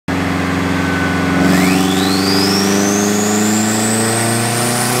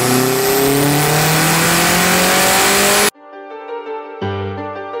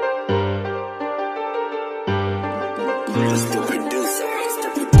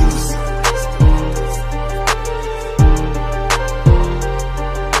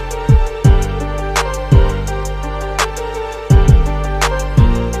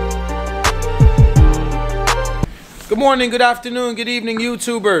morning, good afternoon, good evening,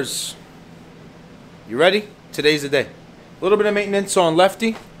 YouTubers. You ready? Today's the day. A little bit of maintenance on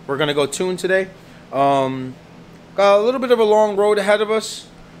Lefty. We're gonna go tune today. Got a little bit of a long road ahead of us.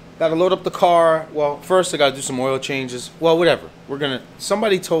 Gotta load up the car. Well, first I gotta do some oil changes. Well, whatever.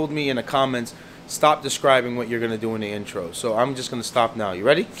 Somebody told me in the comments, stop describing what you're gonna do in the intro. So I'm just gonna stop now. You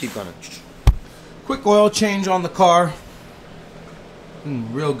ready? Keep gunning. Quick oil change on the car.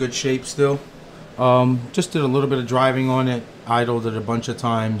 In real good shape still. Just did a little bit of driving on it, idled it a bunch of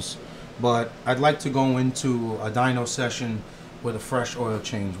times, but I'd like to go into a dyno session with a fresh oil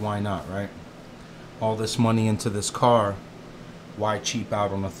change. Why not, right? All this money into this car, why cheap out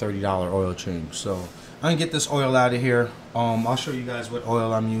on a $30 oil change? So I'm gonna get this oil out of here. I'll show you guys what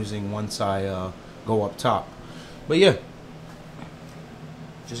oil I'm using once I go up top. But yeah,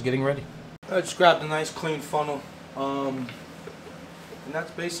 just getting ready. I just grabbed a nice clean funnel, and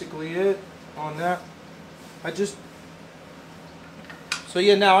that's basically it on that. So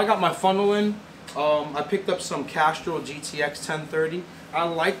yeah, now I got my funnel in. I picked up some Castrol GTX 1030. I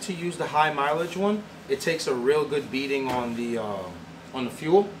like to use the high mileage one. It takes a real good beating on the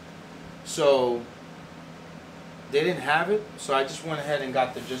fuel. So they didn't have it, so I just went ahead and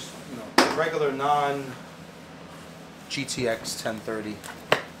got the regular non GTX 1030.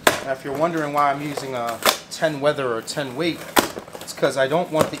 Now, if you're wondering why I'm using a 10 weather or 10 weight, it's because I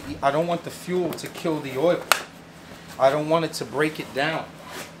don't want the fuel to kill the oil. I don't want it to break it down.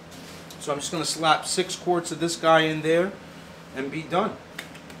 So I'm just going to slap 6 quarts of this guy in there and be done.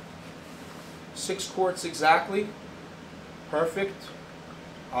 6 quarts exactly. Perfect.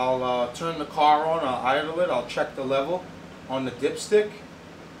 I'll turn the car on, I'll idle it, I'll check the level on the dipstick.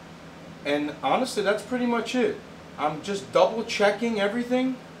 And honestly, that's pretty much it. I'm just double checking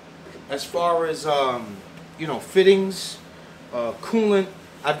everything as far as fittings, coolant.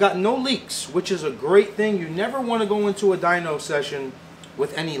 I've got no leaks, which is a great thing. You never want to go into a dyno session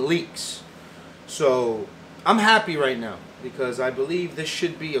with any leaks. So I'm happy right now because I believe this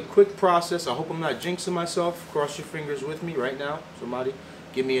should be a quick process. I hope I'm not jinxing myself. Cross your fingers with me right now. Somebody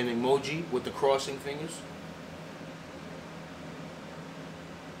give me an emoji with the crossing fingers.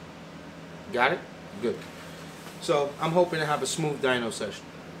 Got it? Good. So I'm hoping to have a smooth dyno session.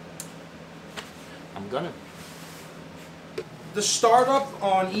 I'm gonna. The startup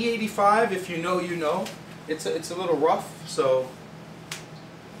on E85, if you know, you know. It's a little rough, so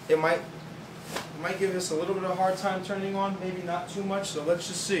it might give us a little bit of a hard time turning on, maybe not too much, so let's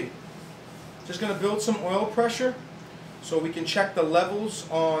just see. Just gonna build some oil pressure so we can check the levels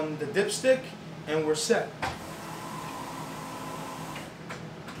on the dipstick and we're set.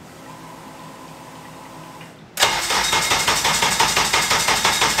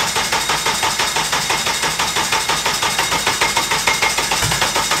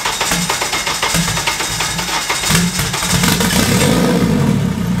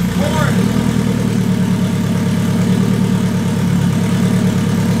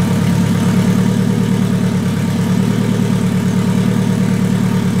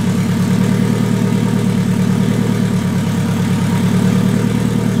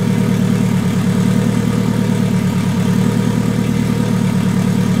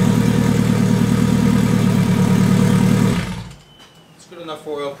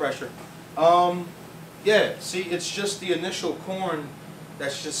 For oil pressure. Yeah, see, it's just the initial corn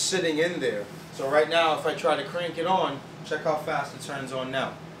that's just sitting in there. So right now, if I try to crank it on, check how fast it turns on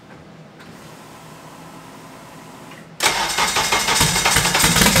now.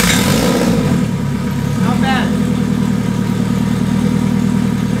 Not bad.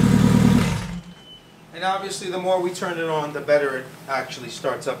 And obviously, the more we turn it on, the better it actually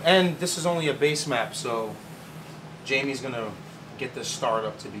starts up. And this is only a base map, so Jamie's gonna get this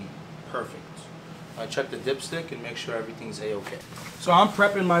startup to be perfect. I check the dipstick and make sure everything's a-okay. So I'm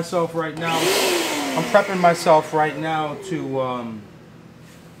prepping myself right now. To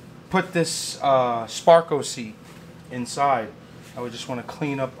put this Sparco seat inside. I would just want to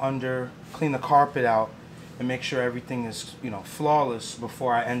clean the carpet out and make sure everything is flawless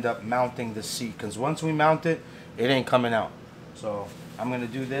before I end up mounting the seat. Because once we mount it, it ain't coming out. So I'm gonna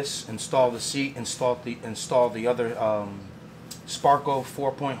do this, install the seat, install the other Sparco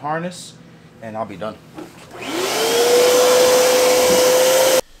 4-point harness, and I'll be done.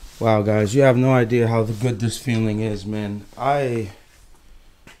 Wow, guys, you have no idea how good this feeling is, man. I'm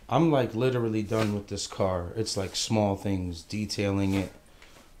like literally done with this car. It's like small things, detailing it.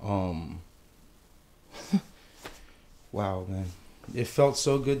 Wow, man. It felt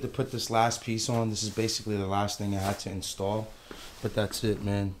so good to put this last piece on. This is basically the last thing I had to install. But that's it,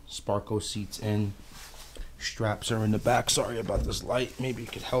 man. Sparco seats in. Straps are in the back. Sorry about this light. Maybe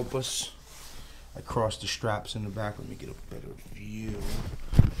it could help us. I crossed the straps in the back. Let me get a better view.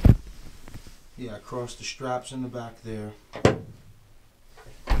 Yeah, I crossed the straps in the back there.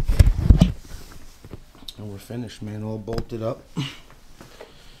 And we're finished, man. All bolted up.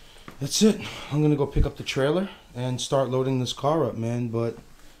 That's it. I'm gonna go pick up the trailer and start loading this car up, man. But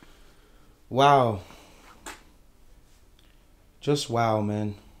wow. Just wow,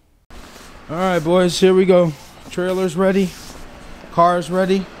 man. Alright, boys, here we go. Trailer's ready. Car's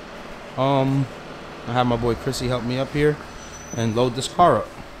ready. I have my boy Chrissy help me up here and load this car up.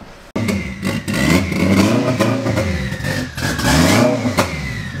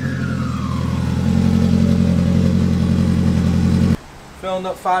 Filling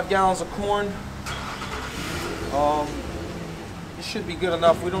up 5 gallons of corn. It should be good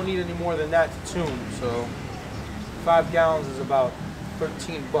enough. We don't need any more than that to tune. So 5 gallons is about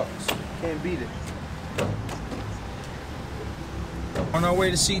 13 bucks. Can't beat it. On our way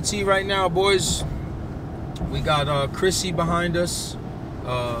to CT right now, boys. We got Chrissy behind us.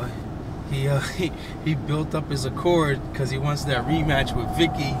 He built up his Accord because he wants that rematch with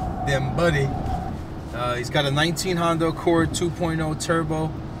Vicky, them buddy. He's got a 19 Honda Accord 2.0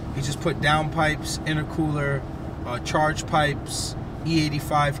 turbo. He just put downpipes, intercooler, charge pipes,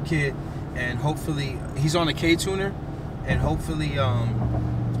 E85 kit, and hopefully he's on a K tuner, and hopefully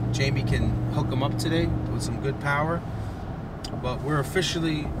Jamie can hook him up today with some good power. But we're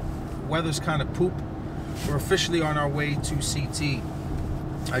officially, weather's kind of poop. We're officially on our way to CT.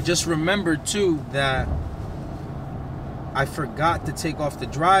 I just remembered too that I forgot to take off the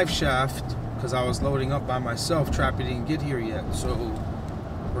drive shaft because I was loading up by myself. Trappy didn't get here yet, so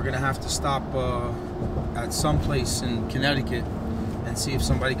we're gonna have to stop at some place in Connecticut and see if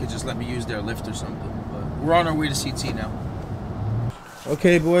somebody could just let me use their lift or something. But we're on our way to CT now.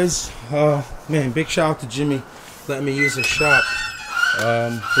 Okay, boys. Man, big shout out to Jimmy letting me use his shop.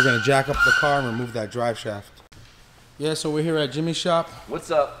 We're gonna jack up the car and remove that drive shaft. Yeah, so we're here at Jimmy's shop. What's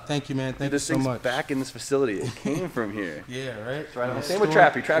up? Thank you, man. Thank you so much. Back in this facility. It came from here. Yeah, right? Right. Same with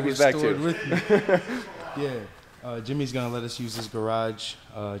Trappy. Trappy's back too. With me. Yeah. Jimmy's gonna let us use his garage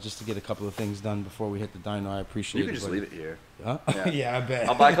just to get a couple of things done before we hit the dyno. I appreciate it. You can just leave it here. Huh? Yeah. Yeah, I bet.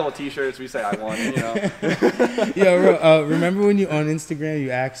 I'll buy a couple T-shirts. We say I won. You know. Yo, remember when you on Instagram you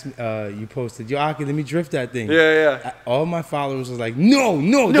asked, you posted, "Yo, Aki, let me drift that thing." Yeah. All my followers was like, "No,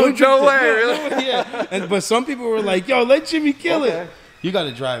 don't drift way, it. really?" No. Yeah. But some people were like, "Yo, let Jimmy kill it." You got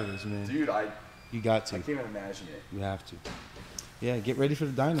to drive this, man. Dude, you got to. I can't even imagine it. You have to. Yeah, get ready for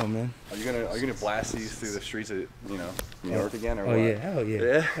the dyno, man. Are you gonna blast these through the streets of New York again, or what? Yeah, hell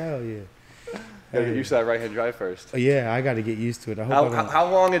yeah, hell yeah. Gotta get used to that right-hand drive first. Oh, yeah, I got to get used to it. I hope how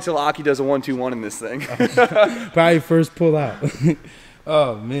long until Aki does a 1-2-1 in this thing? Probably first pull out.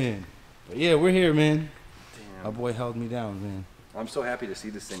 Oh man, but yeah, we're here, man. Damn. My boy held me down, man. I'm so happy to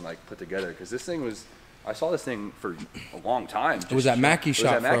see this thing like put together because this thing was. I saw this thing for a long time. It was at Mackey's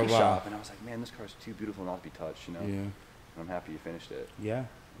shop for a while, and I was like, man, this car's too beautiful not to be touched, you know. Yeah. And I'm happy you finished it. Yeah.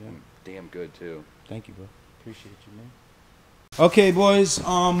 And damn good too. Thank you, bro. Appreciate you, man. Okay, boys.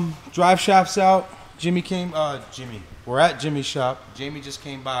 Drive shaft's out. We're at Jimmy's shop. Jamie just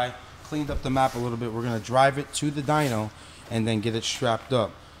came by, cleaned up the map a little bit. We're gonna drive it to the dyno and then get it strapped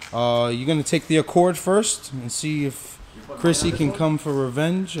up. You're gonna take the Accord first and see if Chrissy can come for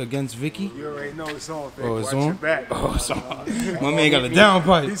revenge against Vicky. You already know it's on. Oh, it's Watch on? your back. Oh, it's on. My man got a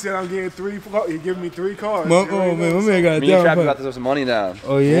downpipe. He said I'm getting 3. He giving me 3 cars. My man got a Me and Trappy downpipe. got to throw some money down.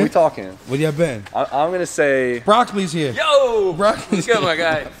 Oh yeah. What are we talking? What you betting? I'm gonna say. Broccoli's here. Yo, Broccoli's go, my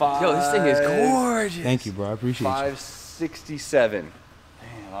here. guy. Yo, this thing is gorgeous. Thank you, bro. I appreciate you. 567.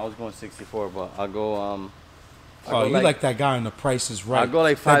 Damn, I was going 64, but I'll go. Oh, you like that guy on The Price is Right. I'll go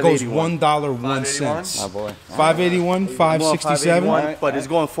like that goes $5.81. $1.01. My boy. 581, 567. But it's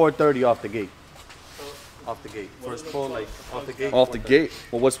going 430 off the gate. Off the gate. First pull, like off the gate. Off the gate.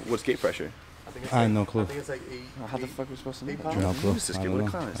 Well, what's gate pressure? I have no clue. I think it's like 8. How the fuck are we supposed to know? No clue. Who's this I kid? don't What know.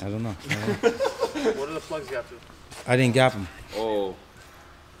 a clown is I this? don't know. What are the plugs you have to? I didn't gap them. Oh.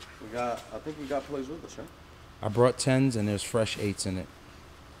 I think we got plugs with us, right? I brought 10s and there's fresh 8s in it.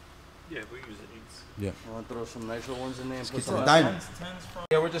 Yeah, we use 8s. Yeah. You want to throw some nicer ones in there and put Get to some the dyno.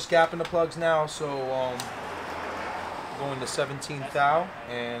 Yeah, we're just gapping the plugs now, so going to 17 thou,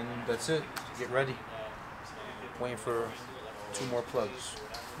 and that's it. Get ready. Waiting for 2 more plugs.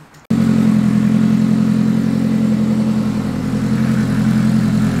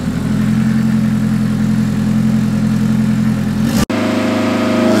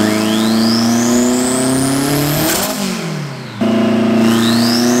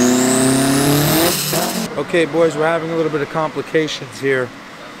 Okay, boys, we're having a little bit of complications here.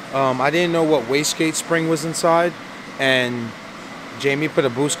 I didn't know what wastegate spring was inside, and Jamie put a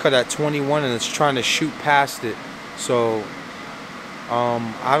boost cut at 21 and it's trying to shoot past it. So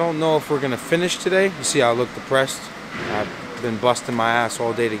I don't know if we're gonna finish today. You see how I look depressed? I've been busting my ass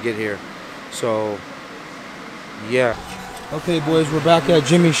all day to get here. So yeah. Okay boys, we're back at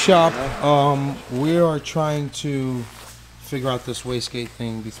Jimmy's shop. We are trying to figure out this wastegate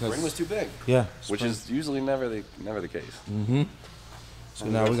thing because Spring was too big. Yeah. Which is usually never the case. Mm-hmm. So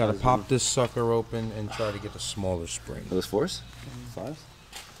now we gotta pop this sucker open and try to get a smaller spring. Are those 4s? 5s?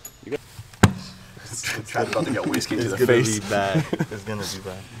 You got about to get whiskey to the face. It's gonna be bad. It's gonna be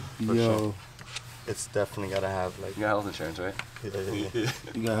bad. For Yo. sure. It's definitely gotta have like. You got health insurance, right? Yeah.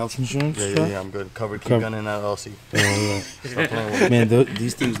 You got health insurance? Yeah, I'm good. Covered. Keep gunning LLC. Man,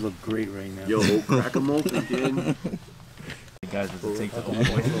 these things look great right now. Yo, crack them open, kid. Guys, does it take the whole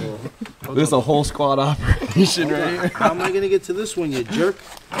point? This is a whole squad operation right here. How am I gonna get to this one, you jerk?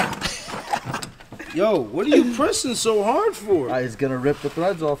 Yo, what are you pressing so hard for? It's gonna rip the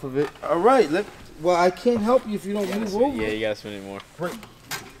threads off of it. All right, well, I can't help you if you don't move over. Yeah, you gotta spin it more. Right.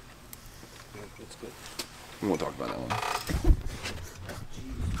 We won't talk about that one.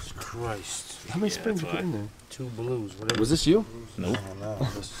 Jesus Christ. How many springs you put in there? 2 blues, whatever. Was this you? Nope. No.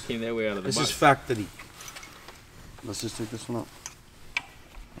 Came that way out of the This box. is factory. Let's just take this one out.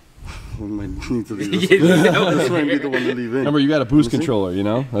 We might need to leave Yeah, this. yeah. This might be the one to leave in. Remember, you got a boost Let me see. controller, you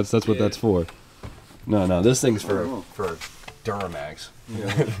know? That's what that's for. No, this thing's for Oh. Duramax.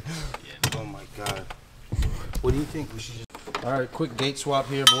 Oh my God. What do you think? We should just. All right, quick gate swap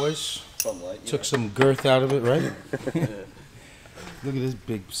here, boys. Took some girth out of it, right? Look at this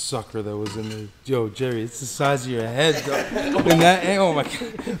big sucker that was in there. Yo, Jerry, it's the size of your head, though. In that, oh my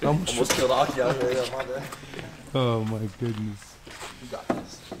God. Almost killed Aki out there. Oh my goodness.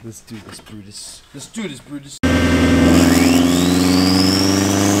 Let's do this, Brutus. Let's do this, Brutus.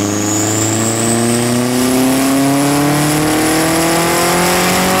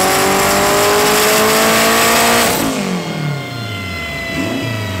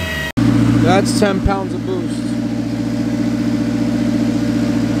 That's 10 pounds of boost.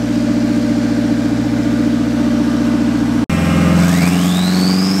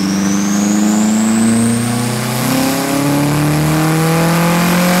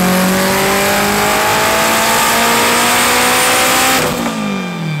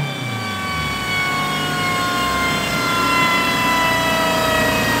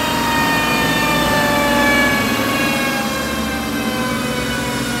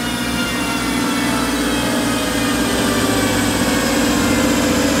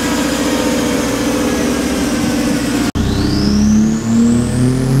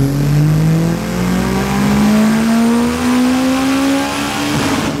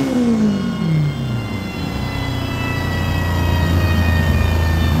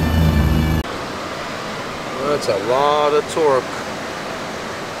 That's a lot of torque.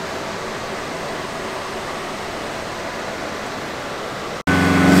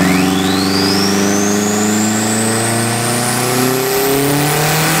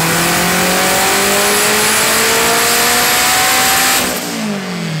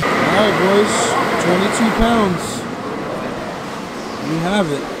 Alright boys, 22 pounds. We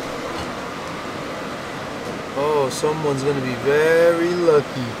have it. Oh, someone's gonna be very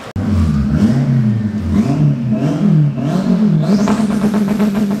lucky.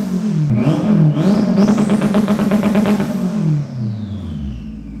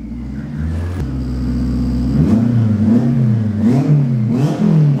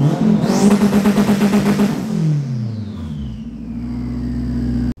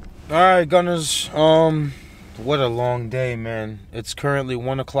 Alright gunners, what a long day, man. It's currently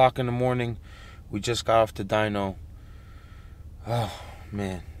 1 o'clock in the morning. We just got off the dyno. Oh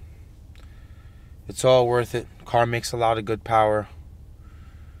man, it's all worth it. Car makes a lot of good power.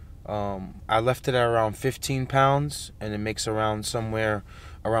 I left it at around 15 pounds and it makes around somewhere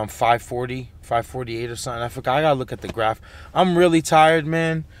around 540, 548 or something. I forgot, I gotta look at the graph. I'm really tired,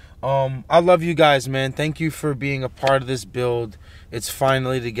 man. I love you guys, man. Thank you for being a part of this build. It's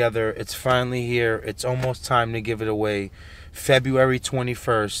finally together. It's finally here. It's almost time to give it away. February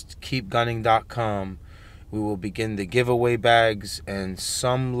 21st, KEEPGUNNIN.com. We will begin the giveaway bags, and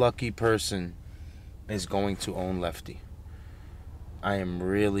some lucky person is going to own Lefty. I am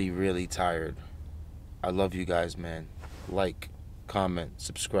really, really tired. I love you guys, man. Like, comment,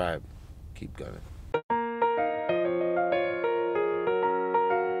 subscribe. Keep gunning.